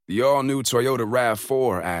The all-new Toyota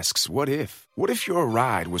RAV4 asks, what if? What if your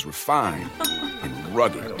ride was refined and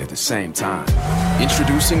rugged at the same time?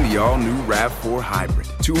 Introducing the all-new RAV4 Hybrid.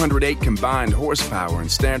 208 combined horsepower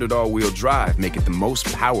and standard all-wheel drive make it the most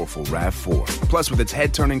powerful RAV4. Plus, with its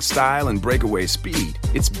head-turning style and breakaway speed,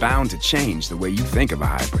 it's bound to change the way you think of a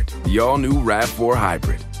hybrid. The all-new RAV4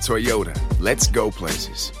 Hybrid. Toyota. Let's go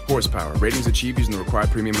places. Horsepower. Ratings achieved using the required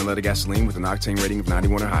premium unleaded gasoline with an octane rating of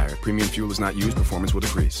 91 or higher. Premium fuel is not used. Performance will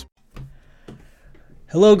decrease.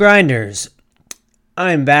 Hello, grinders.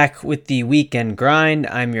 I'm back with the weekend grind.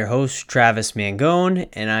 I'm your host, Travis Mangone,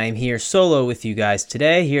 and I'm here solo with you guys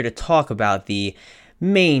today, here to talk about the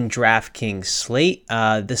main DraftKings slate.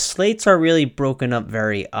 The slates are really broken up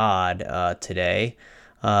very odd today.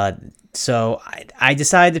 So I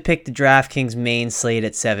decided to pick the DraftKings main slate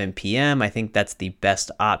at 7 p.m. I think that's the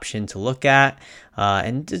best option to look at.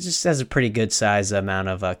 And it just has a pretty good size amount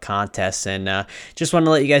of contests. And just want to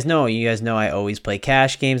let you guys know I always play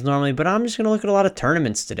cash games normally, but I'm just going to look at a lot of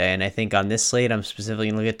tournaments today. And I think on this slate, I'm specifically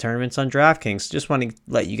going to look at tournaments on DraftKings. Just want to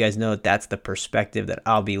let you guys know that that's the perspective that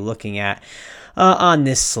I'll be looking at on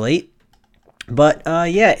this slate. But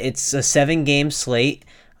yeah, it's a 7-game slate.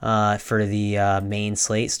 For the main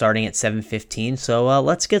slate starting at 7:15. So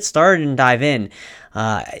let's get started and dive in.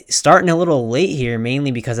 Starting a little late here, mainly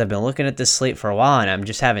because I've been looking at this slate for a while and I'm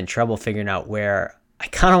just having trouble figuring out where I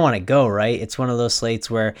kind of want to go, right? It's one of those slates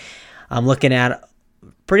where I'm looking at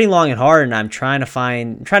pretty long and hard and I'm trying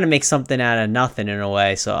to make something out of nothing in a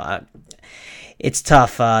way. So it's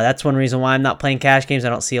tough. That's one reason why I'm not playing cash games. I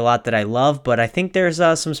don't see a lot that I love, but I think there's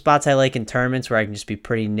some spots I like in tournaments where I can just be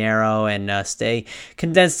pretty narrow and stay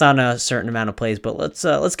condensed on a certain amount of plays. But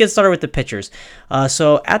let's get started with the pitchers.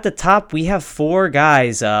 So at the top, we have 4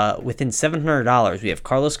 guys within $700. We have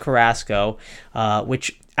Carlos Carrasco,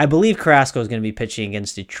 which I believe Carrasco is going to be pitching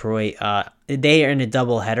against Detroit. They are in a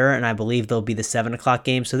doubleheader, and I believe they'll be the 7 o'clock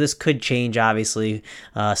game. So this could change, obviously.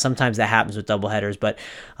 Sometimes that happens with doubleheaders. But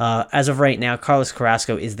as of right now, Carlos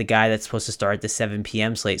Carrasco is the guy that's supposed to start at the 7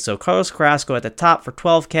 p.m. slate. So Carlos Carrasco at the top for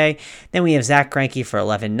 $12K. Then we have Zach Greinke for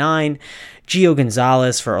 $11,900, Gio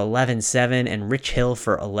Gonzalez for $11,700, and Rich Hill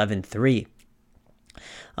for $11,300.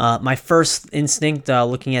 My first instinct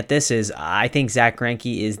looking at this is I think Zach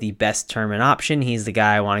Greinke is the best tournament option. He's the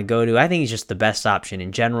guy I want to go to. I think he's just the best option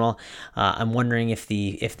in general. I'm wondering if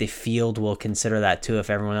the field will consider that too, if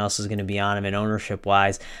everyone else is going to be on him and ownership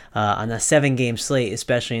wise. On a 7-game slate,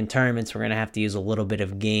 especially in tournaments, we're going to have to use a little bit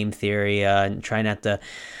of game theory and try not to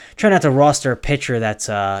roster a pitcher that's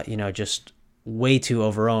just way too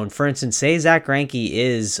overowned. For instance, say Zach Greinke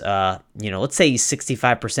is, let's say he's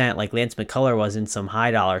 65%, like Lance McCullers was in some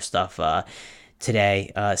high dollar stuff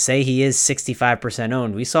today. Say he is 65%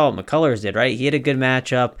 owned. We saw what McCullers did, right? He had a good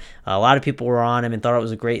matchup. A lot of people were on him and thought it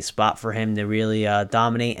was a great spot for him to really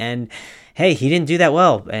dominate. And hey, he didn't do that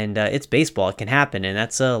well, and it's baseball. It can happen, and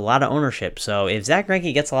that's a lot of ownership. So if Zach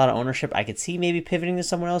Greinke gets a lot of ownership, I could see maybe pivoting to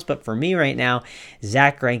someone else. But for me right now,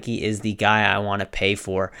 Zach Greinke is the guy I want to pay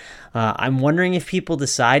for. I'm wondering if people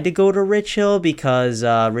decide to go to Rich Hill because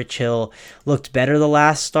Rich Hill looked better the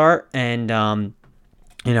last start, and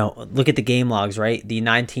look at the game logs, right? The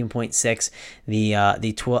 19.6, the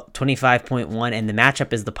 25.1, and the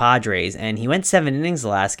matchup is the Padres. And he went 7 innings the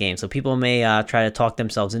last game, so people may try to talk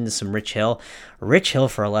themselves into some Rich Hill. Rich Hill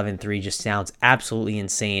for 11-3 just sounds absolutely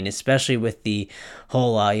insane, especially with the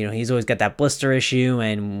whole, he's always got that blister issue,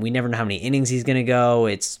 and we never know how many innings he's going to go.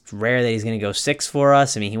 It's rare that he's going to go 6 for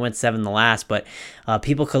us. I mean, he went 7 the last, but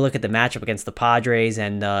people could look at the matchup against the Padres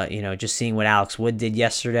and, just seeing what Alex Wood did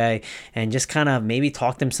yesterday and just kind of maybe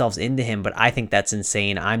talk themselves into him, but I think that's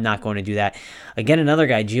insane. I'm not going to do that. Again, another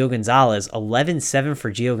guy, Gio Gonzalez, 11-7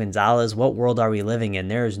 for Gio Gonzalez. What world are we living in?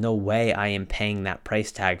 There is no way I am paying that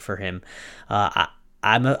price tag for him.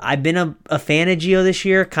 I've been a fan of Gio this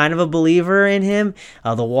year, kind of a believer in him.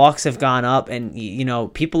 The walks have gone up, and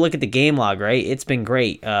people look at the game log, right? It's been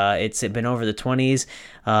great. It's been over the 20s.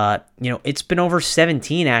 It's been over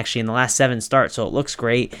 17 actually in the last 7 starts, so it looks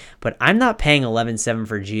great. But I'm not paying 11-7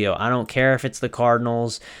 for Gio. I don't care if it's the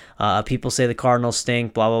Cardinals. People say the Cardinals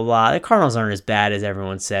stink, blah, blah, blah. The Cardinals aren't as bad as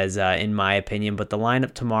everyone says, in my opinion, but the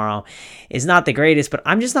lineup tomorrow is not the greatest, but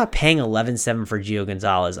I'm just not paying 11-7 for Gio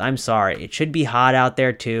Gonzalez. I'm sorry. It should be hot out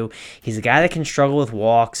there, too. He's a guy that can struggle with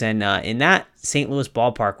walks, and in that St. Louis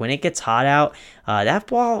ballpark, when it gets hot out, that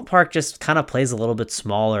ballpark just kind of plays a little bit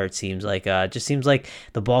smaller, it seems like. It just seems like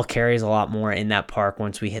the ball carries a lot more in that park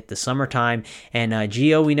once we hit the summertime, and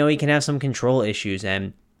Gio, we know he can have some control issues,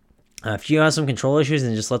 and If you have some control issues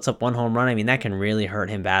and just lets up one home run, I mean, that can really hurt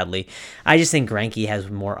him badly. I just think Greinke has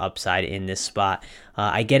more upside in this spot.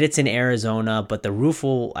 I get it's in Arizona, but the roof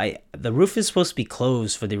is supposed to be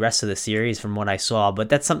closed for the rest of the series from what I saw, but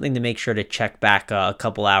that's something to make sure to check back a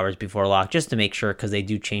couple hours before lock, just to make sure, because they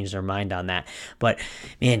do change their mind on that. But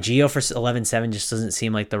man, Gio for 11-7 just doesn't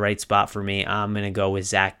seem like the right spot for me. I'm going to go with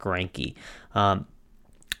Zach Greinke.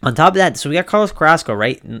 On top of that, so we got Carlos Carrasco,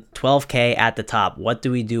 right? 12K at the top. What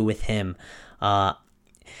do we do with him?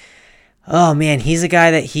 Oh man, he's a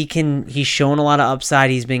guy that he's shown a lot of upside.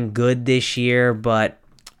 He's been good this year, but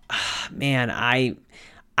man, I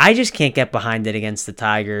just can't get behind it against the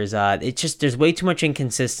Tigers. It's just, there's way too much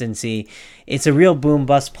inconsistency. It's a real boom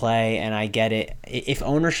bust play, and I get it. If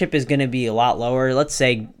ownership is going to be a lot lower, let's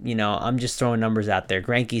say, I'm just throwing numbers out there.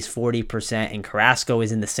 Greinke's 40% and Carrasco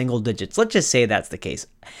is in the single digits. Let's just say that's the case.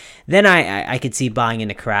 Then I could see buying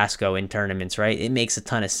into Carrasco in tournaments, right? It makes a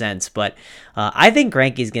ton of sense, but I think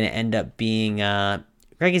Greinke's going to end up being the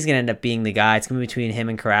guy. It's going to be between him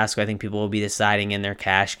and Carrasco. I think people will be deciding in their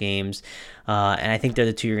cash games. And I think they're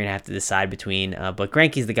the two you're going to have to decide between. But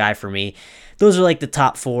Greinke's the guy for me. Those are like the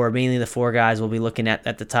top four, mainly the four guys we'll be looking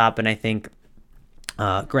at the top. And I think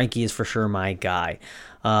Greinke is for sure my guy.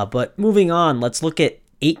 But moving on, let's look at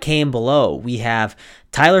 8K and below. We have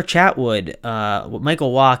Tyler Chatwood,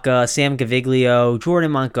 Michael Wacha, Sam Gaviglio,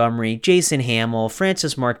 Jordan Montgomery, Jason Hamill,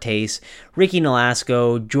 Francis Martes, Ricky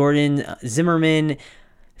Nolasco, Jordan Zimmerman,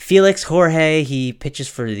 Felix Jorge. He pitches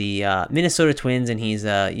for the Minnesota Twins, and he's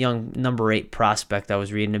a young number 8 prospect I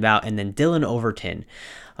was reading about. And then Dylan Overton.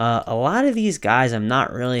 A lot of these guys I'm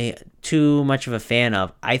not really too much of a fan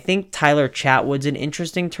of. I think Tyler Chatwood's an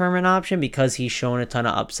interesting tournament option because he's shown a ton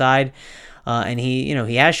of upside. And he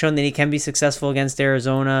has shown that he can be successful against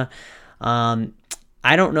Arizona.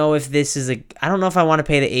 I don't know if I don't know if I want to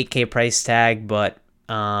pay the 8K price tag, but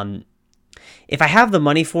if I have the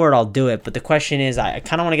money for it, I'll do it. But the question is, I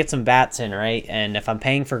kind of want to get some bats in, right? And if I'm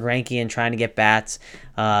paying for Greinke and trying to get bats,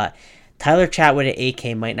 Tyler Chatwood at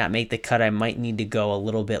 8K might not make the cut. I might need to go a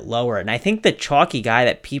little bit lower. And I think the chalky guy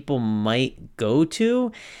that people might go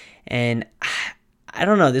to, and I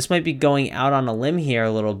don't know, this might be going out on a limb here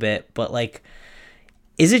a little bit, but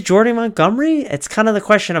is it Jordan Montgomery? It's kind of the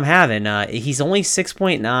question I'm having. He's only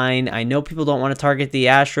 6.9. I know people don't want to target the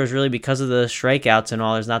Astros really because of the strikeouts and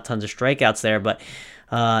all. There's not tons of strikeouts there, but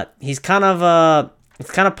he's kind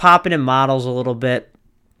of popping in models a little bit,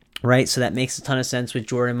 right? So that makes a ton of sense with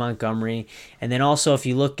Jordan Montgomery. And then also, if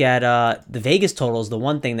you look at the Vegas totals, the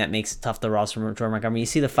one thing that makes it tough to roster from Jordan Montgomery, you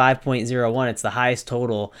see the 5.01. It's the highest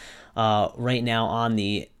total right now on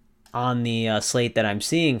the slate that I'm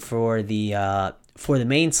seeing for the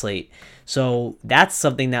main slate. So that's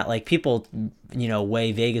something that people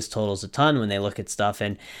weigh Vegas totals a ton when they look at stuff.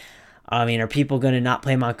 And I mean, are people going to not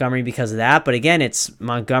play Montgomery because of that? But again, it's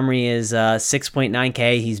Montgomery is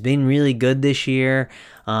 6.9K. He's been really good this year,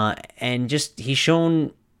 and just he's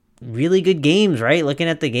shown really good games, right? Looking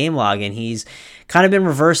at the game log, and he's kind of been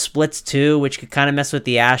reverse splits too, which could kind of mess with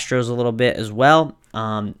the Astros a little bit as well.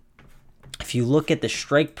 If you look at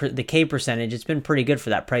the K percentage, it's been pretty good for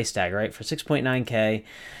that price tag, right? For 6.9K,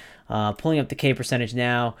 pulling up the K percentage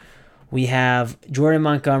now, we have Jordan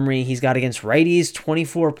Montgomery. He's got against righties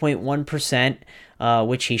 24.1%,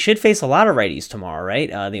 which he should face a lot of righties tomorrow, right?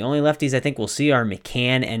 The only lefties I think we'll see are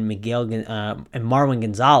McCann and and Marwin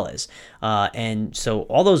Gonzalez. And so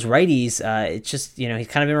all those righties, it's just, he's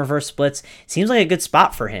kind of in reverse splits. Seems like a good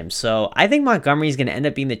spot for him. So I think Montgomery is going to end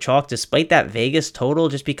up being the chalk despite that Vegas total,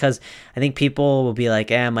 just because I think people will be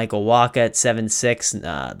like, Michael Wacha at 7.6.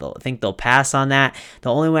 I think they'll pass on that.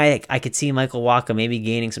 The only way I could see Michael Wacha maybe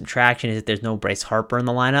gaining some traction is if there's no Bryce Harper in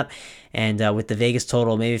the lineup. And with the Vegas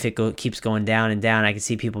total, maybe if it keeps going down and down, I can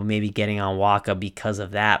see people maybe getting on Wacha because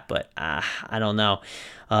of that. But I don't know.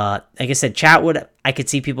 Like I said, Chatwood, I could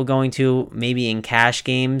see people going to maybe in cash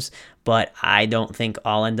games, but I don't think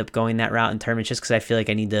I'll end up going that route in tournaments just because I feel like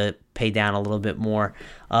I need to pay down a little bit more.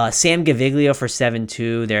 Sam Gaviglio for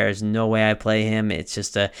 7.2. There's no way I play him. It's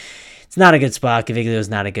not a good spot. Gaviglio is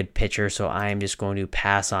not a good pitcher, so I'm just going to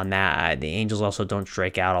pass on that. The Angels also don't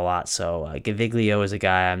strike out a lot, so Gaviglio is a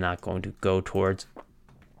guy I'm not going to go towards.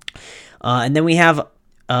 And then we have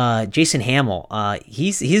Jason Hamill.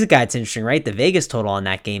 He's a guy that's interesting, right? The Vegas total on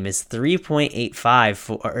that game is 3.85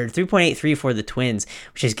 or 3.83 for the Twins,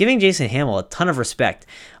 which is giving Jason Hamill a ton of respect.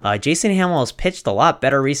 Jason Hamill has pitched a lot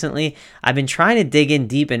better recently. I've been trying to dig in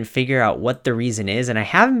deep and figure out what the reason is, and I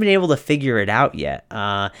haven't been able to figure it out yet.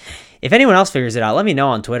 if anyone else figures it out, let me know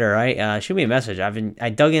on Twitter, right? Shoot me a message. I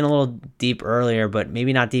dug in a little deep earlier, but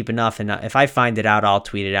maybe not deep enough. And if I find it out, I'll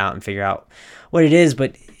tweet it out and figure out what it is.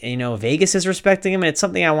 But, Vegas is respecting him, and it's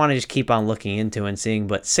something I want to just keep on looking into and seeing.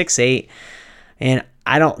 But 6'8", and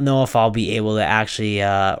I don't know if I'll be able to actually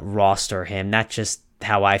roster him. That's just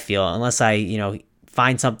how I feel, unless I,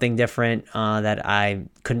 find something different that I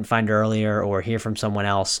couldn't find earlier or hear from someone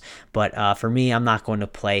else. But for me, I'm not going to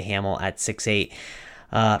play Hamill at 6'8".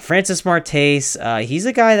 Francis Martes, he's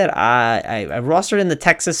a guy that I rostered in the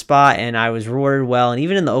Texas spot, and I was rewarded well. And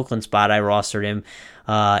even in the Oakland spot, I rostered him.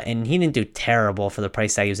 And he didn't do terrible for the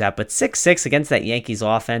price tag he was at. But 6'6" against that Yankees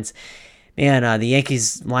offense, man, the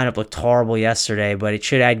Yankees lineup looked horrible yesterday, but it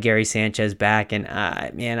should add Gary Sanchez back. And, I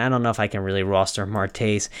don't know if I can really roster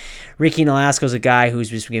Martes. Ricky Nolasco's a guy who's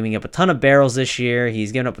just giving up a ton of barrels this year.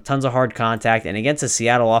 He's giving up tons of hard contact. And against a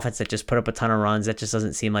Seattle offense that just put up a ton of runs, that just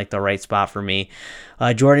doesn't seem like the right spot for me.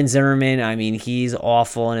 Jordan Zimmerman, he's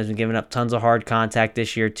awful and has been giving up tons of hard contact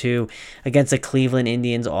this year, too. Against the Cleveland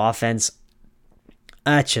Indians offense,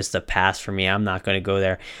 that's just a pass for me. I'm not going to go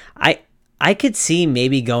there. I could see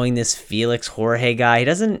maybe going this Felix Jorge guy.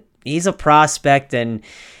 He's a prospect and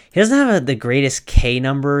he doesn't have the greatest K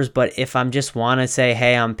numbers, but if I'm just want to say,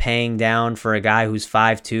 hey, I'm paying down for a guy who's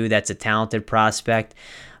 5'2", that's a talented prospect.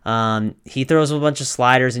 He throws a bunch of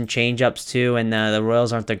sliders and changeups too, and the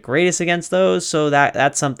Royals aren't the greatest against those, so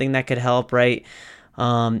that's something that could help, right?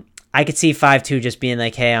 I could see 5'2" just being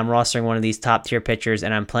like, hey, I'm rostering one of these top tier pitchers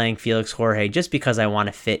and I'm playing Felix Jorge just because I want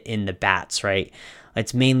to fit in the bats, right?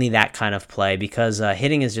 It's mainly that kind of play because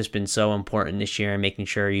hitting has just been so important this year and making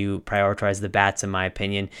sure you prioritize the bats, in my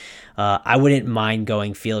opinion. I wouldn't mind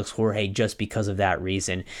going Felix Jorge just because of that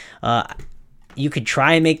reason. You could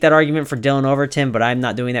try and make that argument for Dylan Overton, but I'm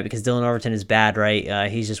not doing that because Dylan Overton is bad, right?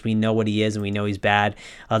 We know what he is and we know he's bad.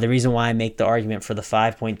 The reason why I make the argument for the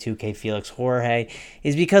 5.2K Felix Jorge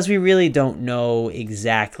is because we really don't know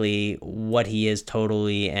exactly what he is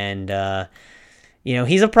totally, and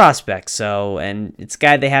he's a prospect, and it's a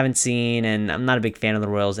guy they haven't seen, and I'm not a big fan of the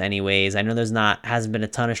Royals anyways. I know hasn't been a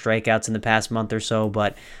ton of strikeouts in the past month or so,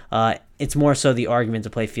 but it's more so the argument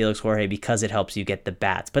to play Felix Jorge because it helps you get the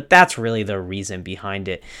bats. But that's really the reason behind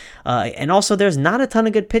it. And also, there's not a ton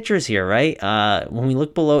of good pitchers here, right? When we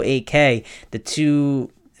look below 8K,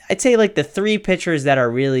 I'd say like the three pitchers that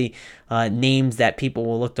are really names that people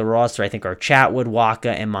will look to roster, I think, are Chatwood,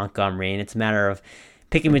 Waka, and Montgomery, and it's a matter of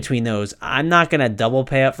picking between those. I'm not going to double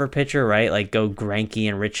pay up for pitcher, right? Like go Greinke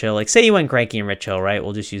and Rich Hill. Like say you went Greinke and Rich Hill, right?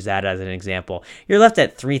 We'll just use that as an example. You're left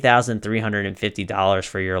at $3,350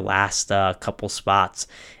 for your last couple spots.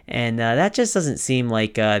 And that just doesn't seem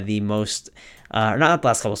like the most, not the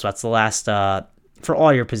last couple spots, the last, for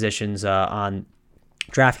all your positions on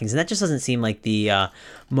DraftKings. And that just doesn't seem like the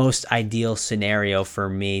most ideal scenario for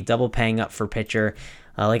me. Double paying up for pitcher.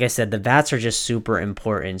 Like I said, the bats are just super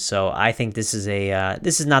important, so I think this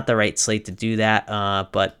is not the right slate to do that,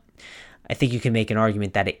 but I think you can make an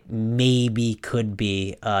argument that it maybe could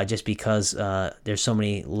be just because there's so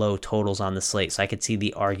many low totals on the slate, so I could see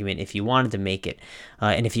the argument if you wanted to make it,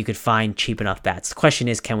 and if you could find cheap enough bats. The question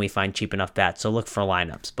is, can we find cheap enough bats? So look for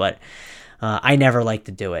lineups, but I never like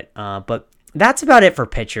to do it. But that's about it for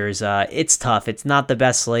pitchers. It's tough. It's not the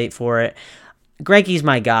best slate for it. Greinke's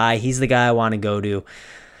my guy. He's the guy I want to go to.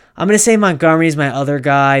 I'm going to say Montgomery's my other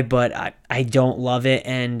guy, but I don't love it,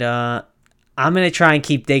 and I'm going to try and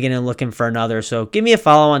keep digging and looking for another. So give me a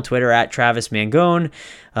follow on Twitter at Travis Mangone.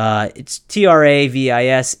 It's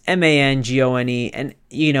TravisMangone, and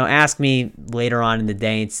ask me later on in the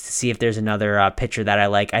day to see if there's another pitcher that I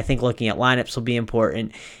like. I think looking at lineups will be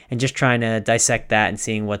important and just trying to dissect that and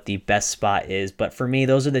seeing what the best spot is. But for me,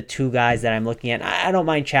 those are the two guys that I'm looking at. I don't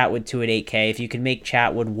mind Chatwood 2 at 8K. If you can make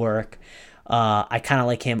Chatwood work, I kind of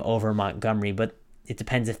like him over Montgomery, but it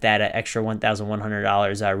depends if that extra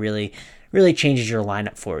 $1,100 really changes your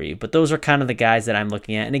lineup for you. But those are kind of the guys that I'm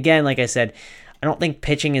looking at. And again, like I said, I don't think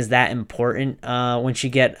pitching is that important once you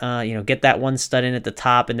get that one stud in at the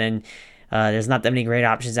top, and then there's not that many great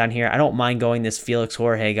options down here. I don't mind going this Felix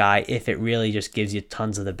Jorge guy if it really just gives you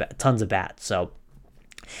tons of bats. So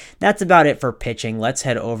that's about it for pitching. Let's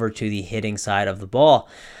head over to the hitting side of the ball.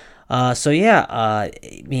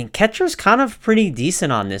 Catcher's kind of pretty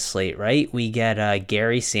decent on this slate, right? We get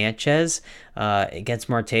Gary Sanchez against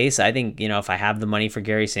Martes. I think, if I have the money for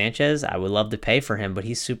Gary Sanchez, I would love to pay for him, but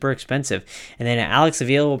he's super expensive. And then Alex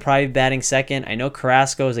Avila will probably be batting second. I know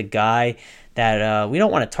Carrasco is a guy that we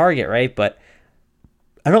don't want to target, right? But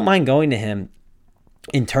I don't mind going to him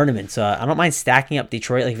in tournaments. I don't mind stacking up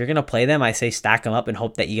Detroit. Like if you're going to play them, I say stack them up and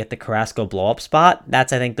hope that you get the Carrasco blow-up spot.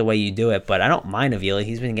 That's, I think, the way you do it. But I don't mind Avila.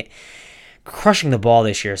 He's been crushing the ball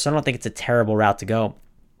this year, so I don't think it's a terrible route to go.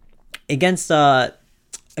 Against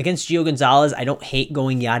Gio Gonzalez, I don't hate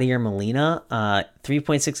going Yadier Molina.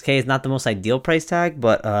 3.6K is not the most ideal price tag,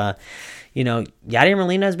 but Yadier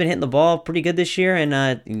Molina has been hitting the ball pretty good this year,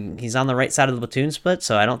 and he's on the right side of the platoon split,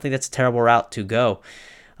 so I don't think that's a terrible route to go.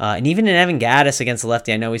 And even in Evan Gattis against the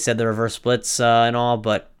lefty, I know we said the reverse splits and all,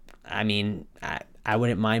 but I mean, I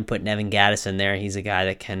wouldn't mind putting Evan Gattis in there. He's a guy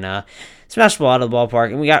that can smash the ball out of the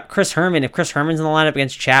ballpark. And we got Chris Herman. If Chris Herman's in the lineup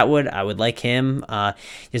against Chatwood, I would like him.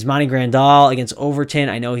 There's Monty Grandal against Overton.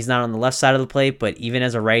 I know he's not on the left side of the plate, but even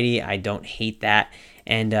as a righty, I don't hate that.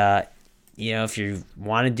 And if you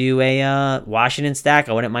want to do a Washington stack,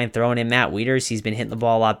 I wouldn't mind throwing in Matt Wieters. He's been hitting the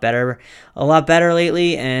ball a lot better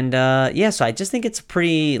lately. And so I just think it's a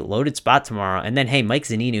pretty loaded spot tomorrow. And then, hey, Mike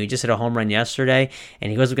Zunino, he just hit a home run yesterday, and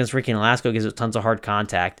he goes against Ricky Nolasco, gives it tons of hard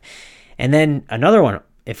contact. And then another one,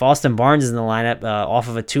 if Austin Barnes is in the lineup off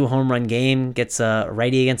of a 2-home run game, gets a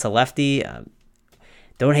righty against a lefty,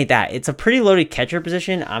 don't hate that. It's a pretty loaded catcher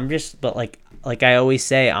position. But like I always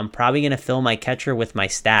say, I'm probably going to fill my catcher with my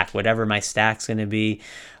stack, whatever my stack's going to be.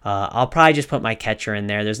 I'll probably just put my catcher in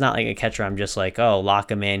there. There's not like a catcher I'm just like, oh,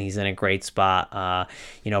 lock him in. He's in a great spot.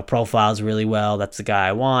 Profiles really well. That's the guy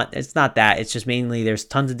I want. It's not that. It's just mainly there's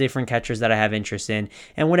tons of different catchers that I have interest in.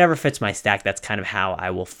 And whatever fits my stack, that's kind of how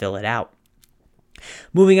I will fill it out.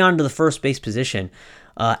 Moving on to the first base position.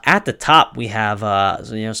 At the top, we have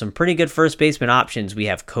some pretty good first baseman options. We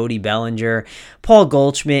have Cody Bellinger, Paul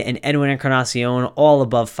Goldschmidt, and Edwin Encarnacion, all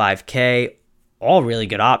above 5K. All really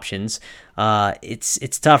good options.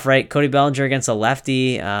 It's tough, right? Cody Bellinger against a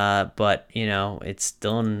lefty, but it's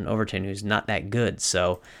Dylan Overton, who's not that good.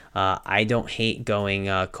 So I don't hate going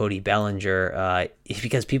Cody Bellinger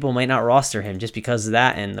because people might not roster him just because of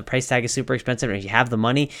that, and the price tag is super expensive. And if you have the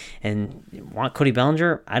money and want Cody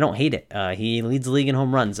Bellinger, I don't hate it. He leads the league in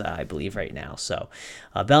home runs, I believe, right now. So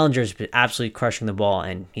Bellinger's been absolutely crushing the ball,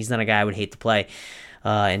 and he's not a guy I would hate to play.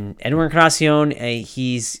 And Edwin Encarnacion,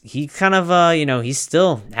 he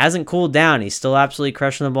still hasn't cooled down. He's still absolutely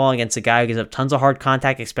crushing the ball against a guy who gives up tons of hard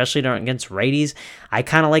contact, especially against righties. I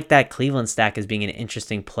kind of like that Cleveland stack as being an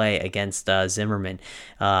interesting play against Zimmerman.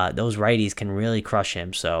 Those righties can really crush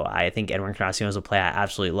him. So I think Edwin Encarnacion is a play I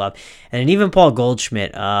absolutely love. And then even Paul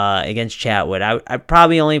Goldschmidt against Chatwood, I'd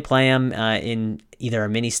probably only play him in either a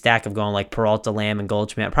mini stack of going like Peralta, Lamb, and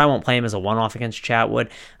Goldschmidt. I probably won't play him as a one-off against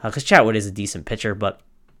Chatwood because Chatwood is a decent pitcher, but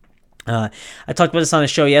I talked about this on the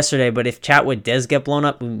show yesterday, but if Chatwood does get blown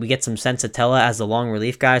up, we get some Sensatella as the long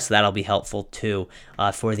relief guy, so that'll be helpful too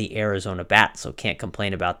for the Arizona bat, so can't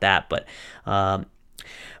complain about that. But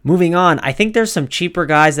moving on, I think there's some cheaper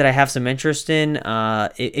guys that I have some interest in.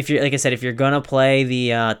 If you're gonna play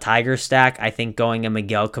the Tiger stack, I think going a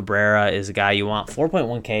Miguel Cabrera is a guy you want.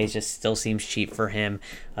 4.1K just still seems cheap for him,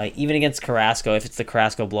 even against Carrasco. If it's the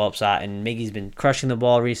Carrasco blow-up shot, and Miggy's been crushing the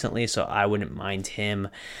ball recently, so I wouldn't mind him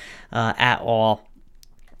at all.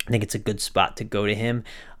 I think it's a good spot to go to him.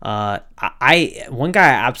 One guy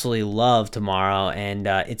I absolutely love tomorrow, and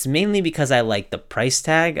it's mainly because I like the price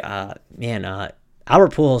tag.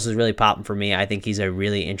 Albert Pujols is really popping for me. I think he's a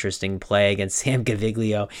really interesting play against Sam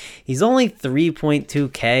Gaviglio. He's only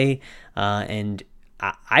 3.2K, and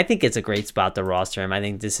I think it's a great spot to roster him. I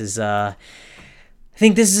think this is a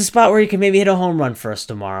spot where you can maybe hit a home run for us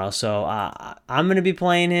tomorrow. So I'm going to be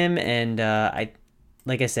playing him, and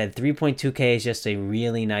like I said, 3.2K is just a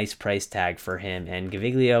really nice price tag for him, and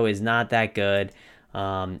Gaviglio is not that good.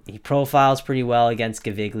 He profiles pretty well against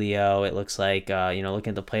Gaviglio. It looks like,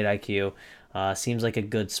 looking at the plate IQ, seems like a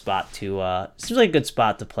good spot to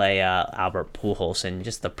play Albert Pujols, and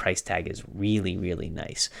just the price tag is really, really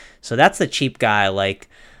nice. So that's the cheap guy I like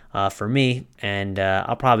for me, and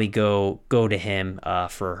I'll probably go to him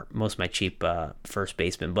for most of my cheap first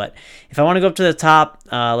baseman. But if I want to go up to the top,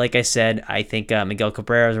 like I said, I think Miguel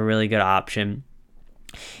Cabrera is a really good option,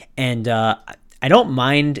 and I don't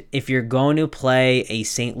mind if you're going to play a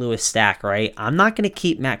St. Louis stack, right? I'm not going to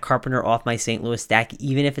keep Matt Carpenter off my St. Louis stack,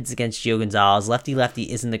 even if it's against Gio Gonzalez.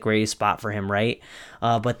 Lefty isn't the greatest spot for him, right?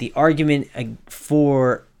 But the argument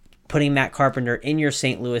for putting Matt Carpenter in your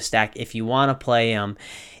St. Louis stack, if you want to play him,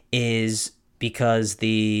 is because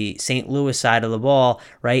the St. Louis side of the ball,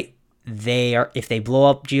 right? If they blow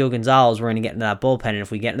up Gio Gonzalez, we're going to get into that bullpen. And if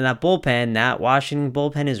we get into that bullpen, that Washington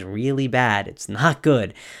bullpen is really bad. It's not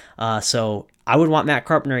good. So I would want Matt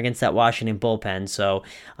Carpenter against that Washington bullpen. So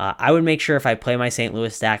I would make sure if I play my St.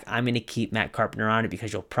 Louis stack, I'm going to keep Matt Carpenter on it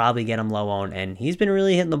because you'll probably get him low owned. And he's been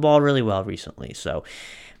really hitting the ball really well recently. So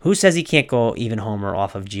who says he can't go even homer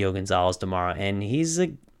off of Gio Gonzalez tomorrow? And he's a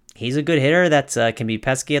good hitter that can be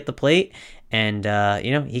pesky at the plate. And,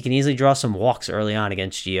 he can easily draw some walks early on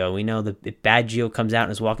against Gio. We know that if bad Gio comes out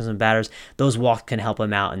and is walking some batters, those walks can help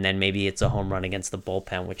him out. And then maybe it's a home run against the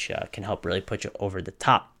bullpen, which can help really put you over the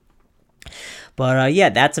top. But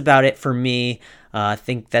that's about it for me. I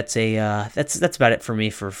think that's about it for me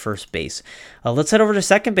for first base. Let's head over to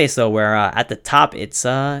second base though, where at the top it's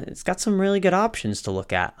got some really good options to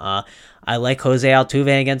look at. I like Jose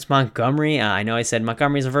Altuve against Montgomery. I know I said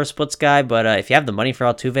Montgomery's a reverse splits guy, but if you have the money for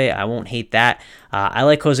Altuve, I won't hate that. I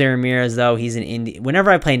like Jose Ramirez though. He's an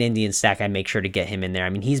Whenever I play an Indian stack, I make sure to get him in there. I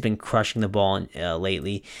mean, he's been crushing the ball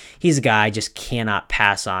lately. He's a guy I just cannot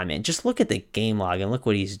pass on, man. Just look at the game log and look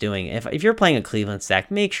what he's doing. If you're playing a Cleveland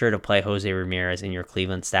stack, make sure to play Jose Ramirez in your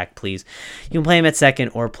Cleveland stack, please. You can play him at second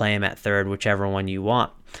or play him at third, whichever one you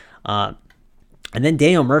want. And then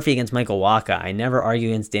Daniel Murphy against Michael Wacha. I never argue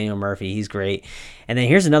against Daniel Murphy. He's great. And then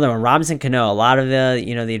here's another one, Robinson Cano. A lot of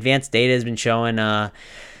the advanced data has been showing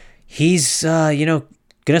he's going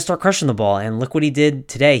to start crushing the ball. And look what he did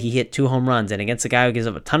today. He hit 2 home runs. And against a guy who gives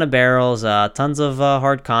up a ton of barrels, tons of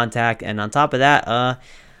hard contact. And on top of that,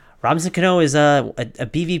 Robinson Cano is a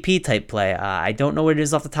BVP type play. I don't know what it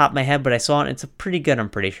is off the top of my head, but I saw it. It's a pretty good, I'm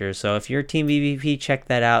pretty sure. So if you're team BVP, check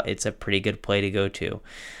that out. It's a pretty good play to go to.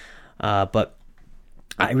 But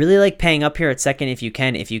I really like paying up here at second if you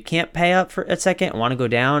can. If you can't pay up at second and want to go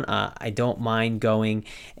down, I don't mind going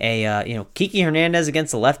Kiki Hernandez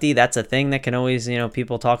against the lefty. That's a thing that can always,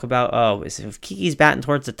 people talk about. Oh, if Kiki's batting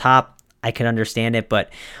towards the top, I can understand it,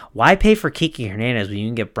 but why pay for Kiki Hernandez when you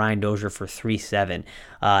can get Brian Dozier for 3.7?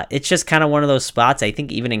 It's just kind of one of those spots. I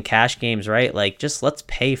think even in cash games, right? Like, just let's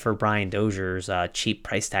pay for Brian Dozier's cheap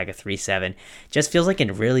price tag of 3.7. Just feels like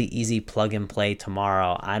a really easy plug and play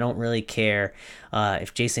tomorrow. I don't really care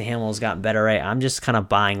if Jason Hamill's gotten better, right? I'm just kind of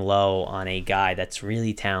buying low on a guy that's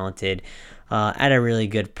really talented. At a really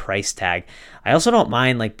good price tag. I also don't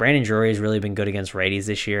mind, like, Brandon Drury has really been good against righties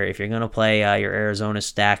this year. If you're going to play your Arizona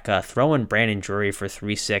stack, throw in Brandon Drury for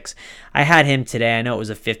 3.6. I had him today. I know it was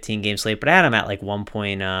a 15-game slate, but I had him at like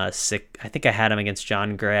 1.6. I think I had him against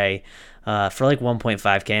John Gray for like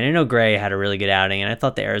 1.5K. And I know Gray had a really good outing, and I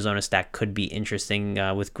thought the Arizona stack could be interesting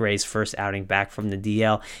with Gray's first outing back from the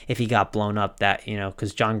DL if he got blown up, that,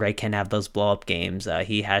 because John Gray can have those blow-up games.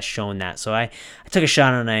 He has shown that. So I took a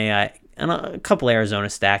shot on a couple Arizona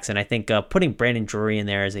stacks, and I think putting Brandon Drury in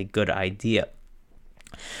there is a good idea.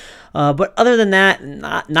 But other than that,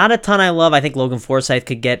 not a ton I love. I think Logan Forsythe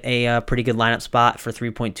could get a pretty good lineup spot for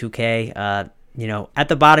 3.2K. At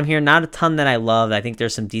the bottom here, not a ton that I love. I think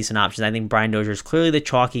there's some decent options. I think Brian Dozier is clearly the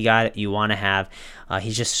chalky guy that you want to have.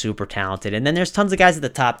 He's just super talented. And then there's tons of guys at the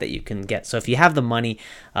top that you can get. So if you have the money,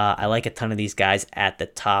 I like a ton of these guys at the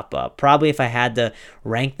top. Probably if I had to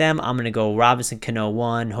rank them, I'm going to go Robinson Cano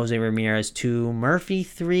 1, Jose Ramirez 2, Murphy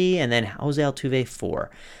 3, and then Jose Altuve 4.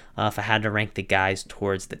 If I had to rank the guys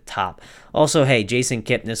towards the top. Also, hey, Jason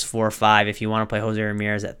Kipnis 4-5. If you want to play Jose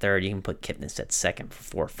Ramirez at third, you can put Kipnis at second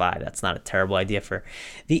for 4-5. That's not a terrible idea for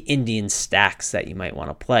the Indian stacks that you might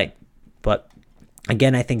want to play. But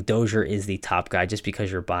again, I think Dozier is the top guy just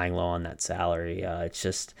because you're buying low on that salary. It's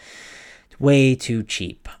just way too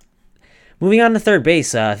cheap. Moving on to third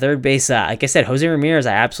base. Like I said, Jose Ramirez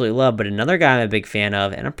I absolutely love, but another guy I'm a big fan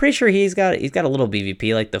of, and I'm pretty sure he's got a little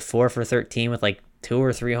BVP, like the 4 for 13 with like 2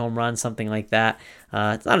 or 3 home runs, something like that.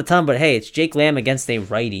 It's not a ton, but hey, it's Jake Lamb against a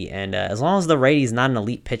righty, and as long as the righty is not an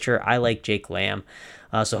elite pitcher, I like Jake Lamb.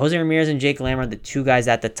 So Jose Ramirez and Jake Lamb are the 2 guys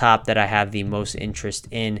at the top that I have the most interest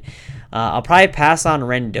in. I'll probably pass on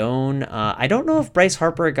Rendon. I don't know if Bryce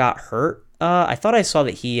Harper got hurt. I thought I saw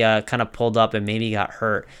that he kind of pulled up and maybe got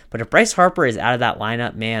hurt. But if Bryce Harper is out of that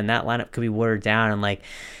lineup, man, that lineup could be watered down, and like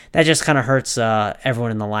that just kind of hurts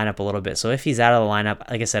everyone in the lineup a little bit. So if he's out of the lineup,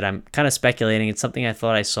 like I said, I'm kind of speculating. It's something I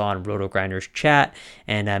thought I saw in Roto Grinders chat,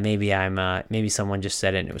 and maybe someone just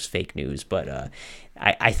said it and it was fake news. But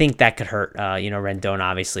I think that could hurt Rendon,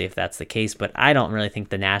 obviously, if that's the case. But I don't really think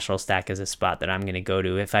the National stack is a spot that I'm going to go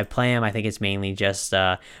to. If I play him, I think it's mainly just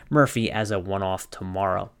Murphy as a one-off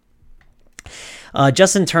tomorrow.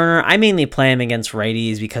 Justin Turner, I mainly play him against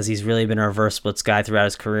righties because he's really been a reverse splits guy throughout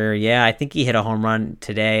his career. Yeah, I think he hit a home run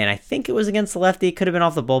today, and I think it was against the lefty. It could have been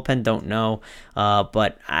off the bullpen, don't know.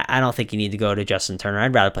 But I don't think you need to go to Justin Turner.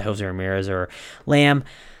 I'd rather play Jose Ramirez or Lamb.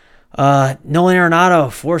 Nolan Arenado,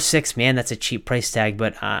 4.6. Man, that's a cheap price tag,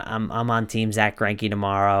 but I'm on team Zach Greinke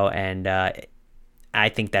tomorrow, and I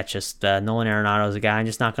think that's just Nolan Arenado is a guy I'm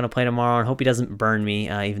just not going to play tomorrow, and hope he doesn't burn me,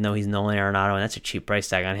 even though he's Nolan Arenado, and that's a cheap price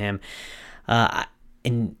tag on him.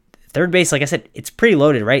 And Third base, like I said, it's pretty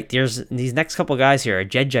loaded, right? There's these next couple guys here.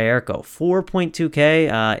 Jed Jayarko,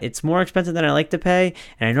 4.2K. It's more expensive than I like to pay,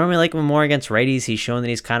 and I normally like him more against righties. He's shown that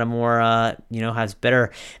he's kind of more, has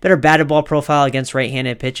better batted ball profile against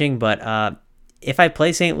right-handed pitching, but if I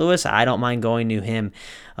play St. Louis, I don't mind going to him.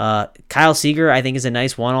 Kyle Seager, I think, is a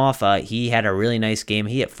nice one-off. He had a really nice game.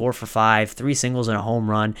 He hit 4 for 5, 3 singles and a home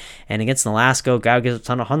run. And against Nolasco, guy gives a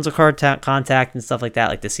ton of contact and stuff like that.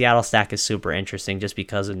 Like the Seattle stack is super interesting just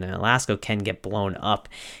because Nolasco can get blown up.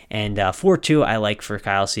 And 4-2 I like for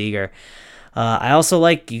Kyle Seager. I also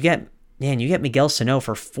like you get Miguel Sano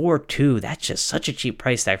for 4.2. That's just such a cheap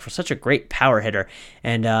price tag for such a great power hitter.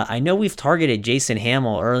 And I know we've targeted Jason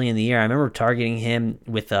Hamill early in the year. I remember targeting him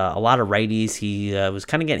with a lot of righties. He was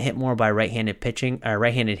kind of getting hit more by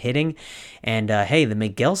right-handed hitting. And hey, the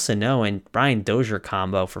Miguel Sano and Brian Dozier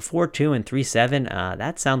combo for 4.2 and 3.7.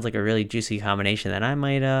 That sounds like a really juicy combination that I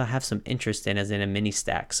might have some interest in as in a mini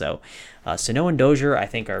stack. So Sano and Dozier, I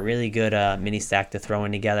think, are a really good mini stack to throw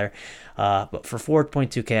in together. But for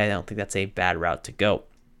 4.2K, I don't think that's a bad route to go.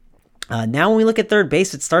 Now, when we look at third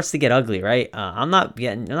base, it starts to get ugly, right? I'm not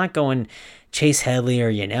going Chase Headley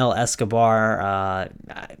or Yanel Escobar,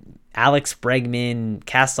 Alex Bregman,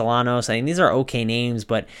 Castellanos. I mean, these are okay names,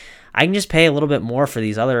 but I can just pay a little bit more for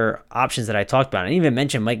these other options that I talked about. I didn't even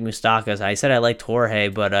mention Mike Moustakas. I said I liked Jorge,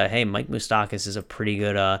 but hey, Mike Moustakas is a pretty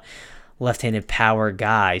good left-handed power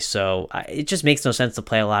guy, so it just makes no sense to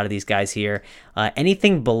play a lot of these guys here.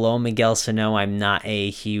 Anything below Miguel Sano, I'm not a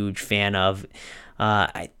huge fan of.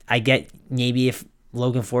 I get maybe if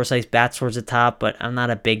Logan Forsythe bats towards the top, but I'm not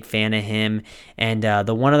a big fan of him. And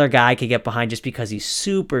the one other guy I could get behind just because he's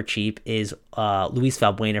super cheap is Luis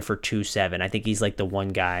Valbuena for 2.7. I think he's like the one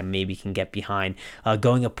guy I maybe can get behind.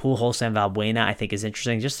 Going a Pujols and Valbuena I think is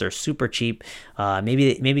interesting. Just they're super cheap.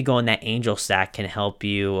 Maybe going that Angel stack can help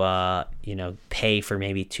you pay for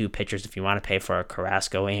maybe 2 pitchers if you want to pay for a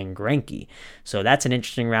Carrasco and Greinke. So that's an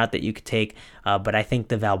interesting route that you could take. But I think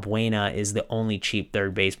the Valbuena is the only cheap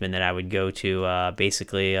third baseman that I would go to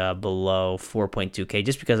basically below 4.2K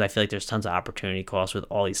just because I feel like there's tons of opportunity costs with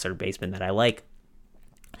all these third basemen that I like.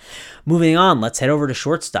 Moving on, let's head over to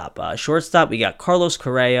shortstop. Shortstop, we got Carlos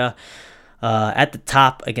Correa at the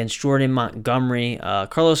top against Jordan Montgomery.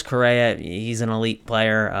 Carlos Correa, he's an elite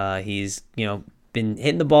player. He's been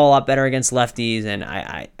hitting the ball a lot better against lefties, and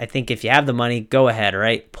I think if you have the money, go ahead,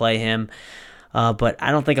 right? Play him. But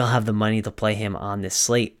I don't think I'll have the money to play him on this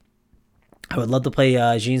slate. I would love to play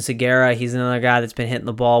Jean Segura. He's another guy that's been hitting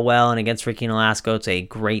the ball well, and against Ricky Nolasco, it's a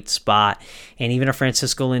great spot. And even a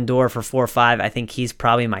Francisco Lindor for 4.5, I think he's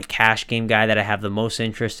probably my cash game guy that I have the most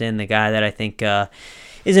interest in, the guy that I think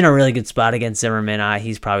is in a really good spot against Zimmerman.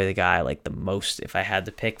 He's probably the guy I like the most if I had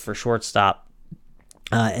to pick for shortstop.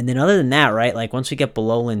 And then other than that, right, like once we get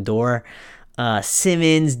below Lindor,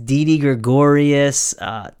 Simmons, Didi Gregorius,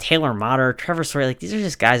 Taylor Motter, Trevor Story, like these are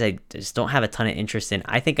just guys I just don't have a ton of interest in.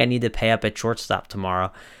 I think I need to pay up at shortstop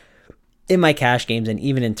tomorrow in my cash games and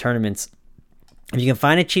even in tournaments. If you can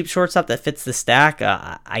find a cheap shortstop that fits the stack,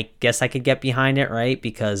 I guess I could get behind it, right?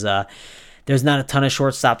 Because there's not a ton of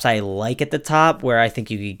shortstops I like at the top where I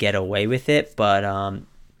think you could get away with it. But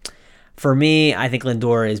for me, I think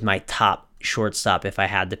Lindor is my top shortstop if I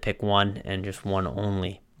had to pick one and just one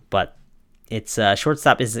only. But it's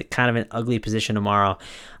shortstop is kind of an ugly position tomorrow.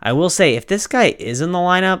 I will say, if this guy is in the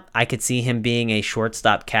lineup, I could see him being a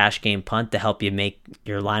shortstop cash game punt to help you make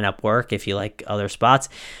your lineup work if you like other spots.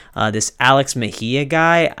 This Alex Mejia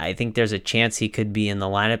guy, I think there's a chance he could be in the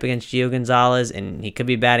lineup against Gio Gonzalez, and he could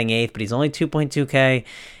be batting 8th, but he's only 2.2K.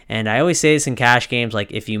 And I always say this in cash games,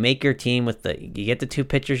 like if you make your team you get the 2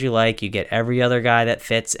 pitchers you like, you get every other guy that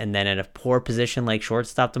fits, and then in a poor position like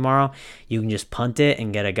shortstop tomorrow, you can just punt it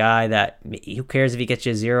and get a guy that, who cares if he gets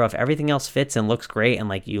you a 0, if everything else fits and looks great and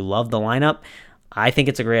like you love the lineup, I think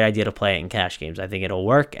it's a great idea to play it in cash games. I think it'll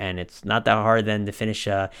work, and it's not that hard then to finish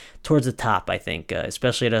towards the top, I think,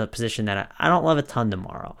 especially at a position that I don't love a ton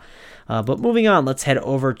tomorrow. But moving on, let's head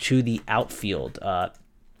over to the outfield.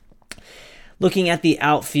 Looking at the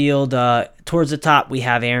outfield, towards the top, we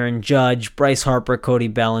have Aaron Judge, Bryce Harper, Cody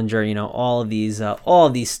Bellinger, all of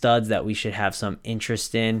these studs that we should have some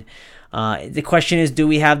interest in. The question is, do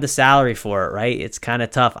we have the salary for it, right? It's kind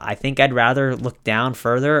of tough. I think I'd rather look down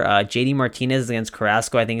further. JD Martinez against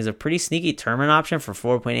Carrasco, I think, is a pretty sneaky tournament option for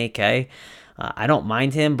 4.8K. I don't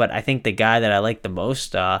mind him, but I think the guy that I like the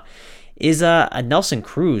most is a Nelson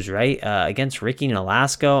Cruz, right? Against Ricky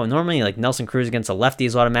Nolasco. Normally, like Nelson Cruz against a lefty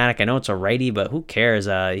is automatic. I know it's a righty, but who cares?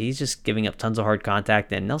 He's just giving up tons of hard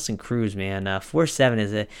contact. And Nelson Cruz, man,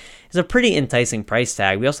 4.7 is a pretty enticing price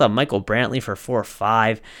tag. We also have Michael Brantley for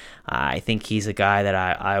 4.5. I think he's a guy that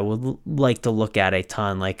I would like to look at a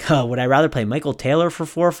ton. Like, would I rather play Michael Taylor for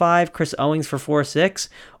 4.5, Chris Owings for 4.6,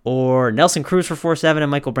 or Nelson Cruz for 4.7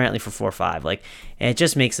 and Michael Brantley for 4.5? Like, it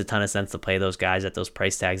just makes a ton of sense to play those guys at those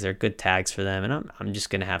price tags. They're good tags for them, and I'm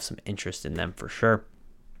just going to have some interest in them for sure.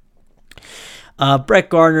 Brett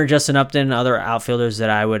Gardner, Justin Upton, other outfielders that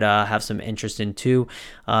I would have some interest in too.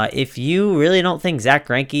 If you really don't think Zach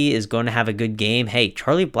Greinke is going to have a good game, hey,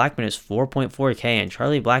 Charlie Blackmon is 4.4K, and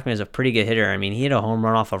Charlie Blackmon is a pretty good hitter. I mean, he hit a home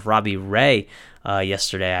run off of Robbie Ray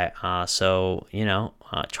yesterday. So,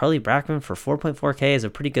 Charlie Blackmon for 4.4K is a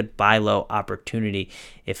pretty good buy low opportunity.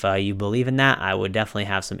 If you believe in that, I would definitely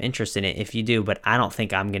have some interest in it if you do, but I don't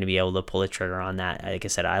think I'm going to be able to pull the trigger on that. Like I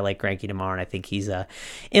said, I like Greinke tomorrow, and I think he's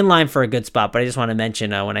in line for a good spot, but I just want to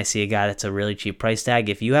mention when I see a guy that's a really cheap price tag,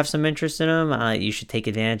 if you have some interest in him, you should take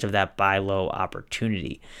advantage of that buy low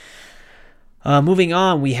opportunity. Moving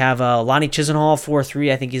on, we have Lonnie Chisenhall,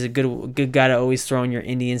 4.3. I think he's a good guy to always throw in your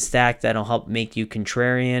Indian stack. That'll help make you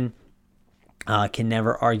contrarian. Can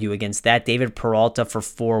never argue against that. David Peralta for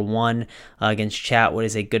 4.1 against Chatwood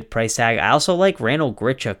is a good price tag. I also like Randall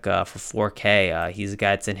Grichuk for 4K. He's a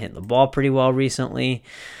guy that's been hitting the ball pretty well recently.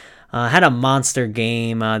 Had a monster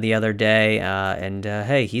game the other day, and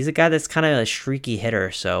hey, he's a guy that's kind of a streaky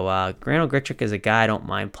hitter. So Randall Grichuk is a guy I don't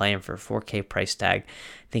mind playing for 4K price tag.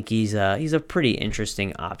 I think he's a pretty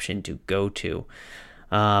interesting option to go to.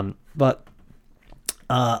 But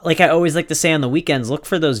like I always like to say on the weekends, look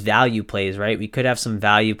for those value plays, right? We could have some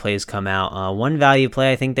value plays come out. One value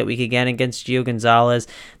play I think that we could get against Gio Gonzalez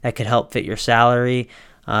that could help fit your salary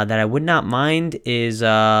that I would not mind is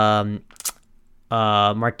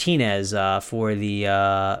Martinez for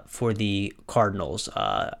the Cardinals,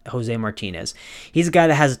 Jose Martinez. He's a guy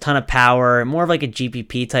that has a ton of power, more of like a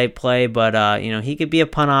GPP type play, but he could be a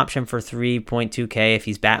punt option for 3.2K if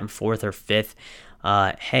he's batting fourth or fifth.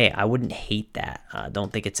 Hey, I wouldn't hate that.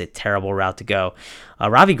 Don't think it's a terrible route to go.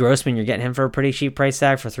 Ravi Grossman, you're getting him for a pretty cheap price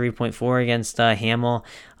tag for 3.4 against Hamill.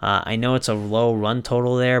 I know it's a low run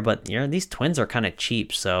total there, but these Twins are kind of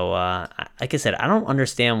cheap. So, like I said, I don't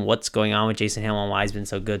understand what's going on with Jason Hamill and why he's been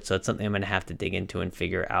so good. So it's something I'm going to have to dig into and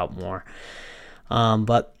figure out more.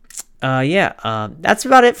 That's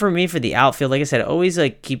about it for me for the outfield. Like I said, always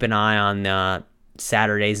keep an eye on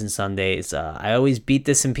Saturdays and Sundays. I always beat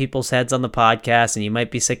this in people's heads on the podcast, and you might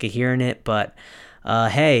be sick of hearing it, but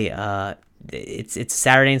it's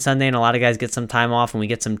Saturday and Sunday, and a lot of guys get some time off, and we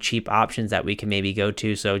get some cheap options that we can maybe go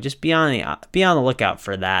to. So just be on the lookout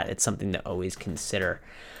for that. It's something to always consider.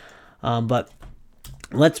 But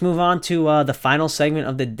let's move on to the final segment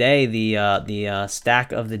of the day, the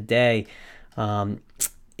stack of the day.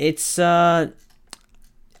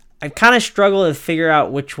 I kind of struggle to figure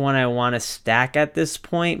out which one I want to stack at this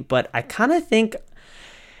point, but I kind of think,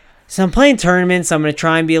 so I'm playing tournaments, I'm going to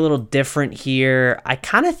try and be a little different here. I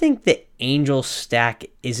kind of think the Angel stack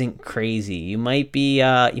isn't crazy. You might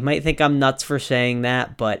think I'm nuts for saying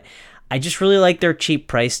that, but I just really like their cheap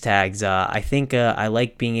price tags. I think I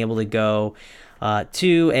like being able to go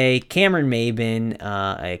to a Cameron Maybin,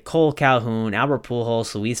 a Cole Calhoun, Albert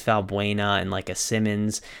Pujols, Luis Valbuena, and like a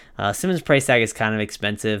Simmons. Simmons' price tag is kind of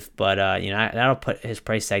expensive, but that'll put his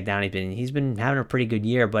price tag down. He's been having a pretty good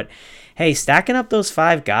year, but hey, stacking up those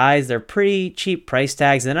 5 guys, they're pretty cheap price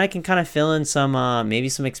tags. Then I can kind of fill in some maybe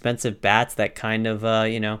some expensive bats that kind of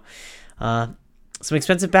some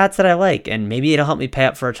expensive bats that I like, and maybe it'll help me pay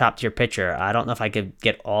up for a top tier pitcher. I don't know if I could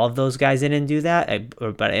get all of those guys in and do that,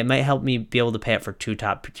 but it might help me be able to pay up for 2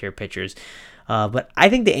 top tier pitchers. But I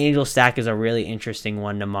think the Angel stack is a really interesting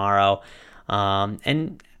one tomorrow,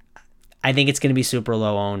 and I think it's going to be super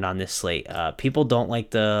low owned on this slate. People don't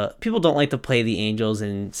like to play the Angels,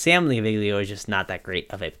 and Sam Leaviglio is just not that great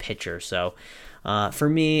of a pitcher. So for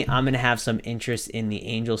me, I'm going to have some interest in the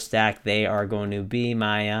Angel stack. They are going to be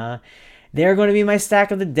my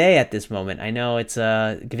stack of the day at this moment. I know it's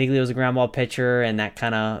Gaviglio's a ground ball pitcher, and that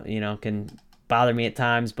kind of can bother me at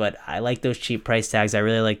times, but I like those cheap price tags. I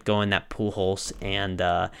really like going that Pujols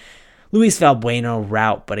and Luis Valbuena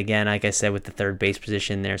route, but again, like I said, with the third base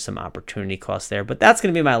position, there's some opportunity cost there. But that's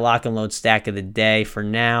going to be my lock and load stack of the day for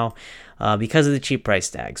now because of the cheap price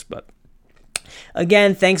tags. But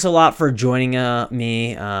again, thanks a lot for joining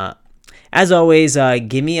me. As always,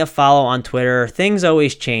 give me a follow on Twitter. Things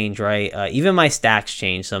always change, right? Even my stacks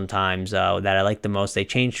change sometimes that I like the most. They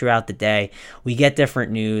change throughout the day. We get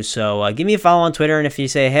different news. So give me a follow on Twitter. And if you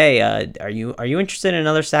say, hey, are you interested in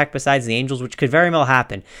another stack besides the Angels, which could very well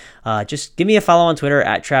happen, just give me a follow on Twitter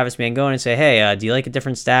at Travis Mangone and say, hey, do you like a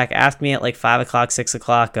different stack? Ask me at like 5 o'clock, 6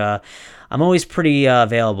 o'clock. I'm always pretty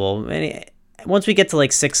available. once we get to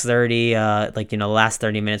like 6:30, last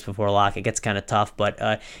 30 minutes before lock, it gets kind of tough. But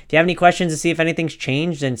if you have any questions to see if anything's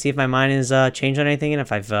changed and see if my mind has changed on anything, and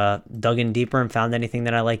if I've dug in deeper and found anything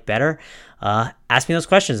that I like better, ask me those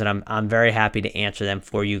questions, and I'm very happy to answer them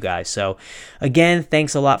for you guys. So again,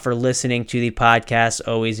 thanks a lot for listening to the podcast.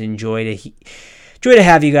 Always enjoy to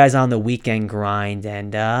have you guys on the weekend grind,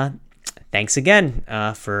 and thanks again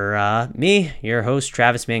for me, your host,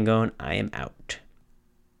 Travis Mangone. I am out.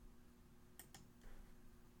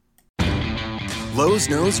 Lowe's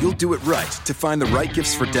knows you'll do it right to find the right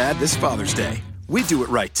gifts for Dad this Father's Day. We do it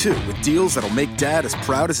right, too, with deals that'll make Dad as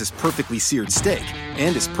proud as his perfectly seared steak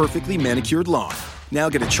and his perfectly manicured lawn. Now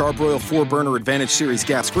get a Charbroil 4-burner Advantage Series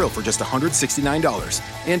gas grill for just $169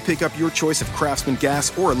 and pick up your choice of Craftsman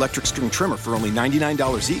gas or electric string trimmer for only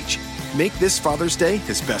 $99 each. Make this Father's Day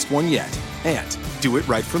his best one yet. And do it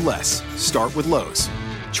right for less. Start with Lowe's.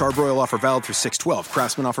 Charbroil offer valid through 6/12.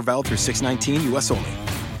 Craftsman offer valid through 6/19, U.S. only.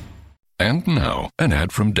 And now, an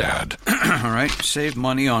ad from Dad. All right, save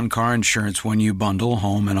money on car insurance when you bundle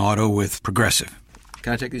home and auto with Progressive.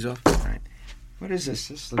 Can I take these off? All right. What is this?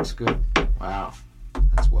 This looks good. Wow,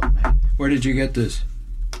 that's well made. Where did you get this?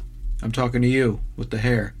 I'm talking to you with the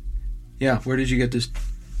hair. Yeah, where did you get this?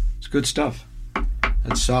 It's good stuff.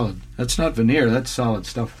 That's solid. That's not veneer, that's solid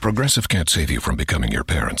stuff. Progressive can't save you from becoming your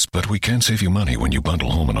parents, but we can save you money when you bundle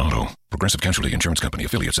home and auto. Progressive Casualty Insurance Company,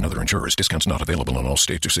 affiliates, and other insurers. Discounts not available in all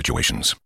states or situations.